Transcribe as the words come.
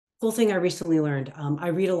Cool thing I recently learned. I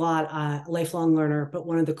read a lot, lifelong learner, but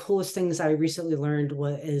one of the coolest things I recently learned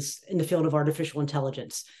is in the field of artificial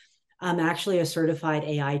intelligence. I'm actually a certified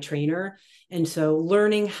AI trainer. And so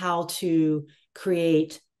learning how to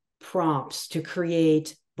create prompts, to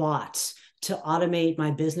create bots, to automate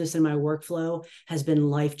my business and my workflow has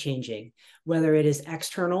been life changing, whether it is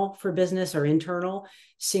external for business or internal,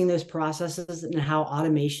 seeing those processes and how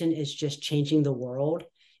automation is just changing the world.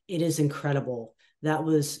 It is incredible. That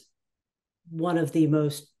was one of the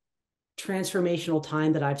most transformational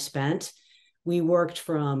time that I've spent. We worked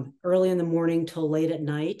from early in the morning till late at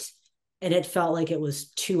night, and it felt like it was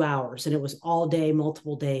 2 hours, and it was all day,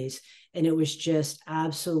 multiple days. And it was just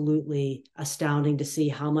absolutely astounding to see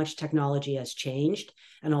how much technology has changed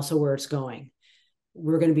and also where it's going.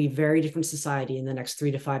 We're going to be a very different society in the next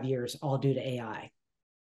 3 to 5 years, all due to AI.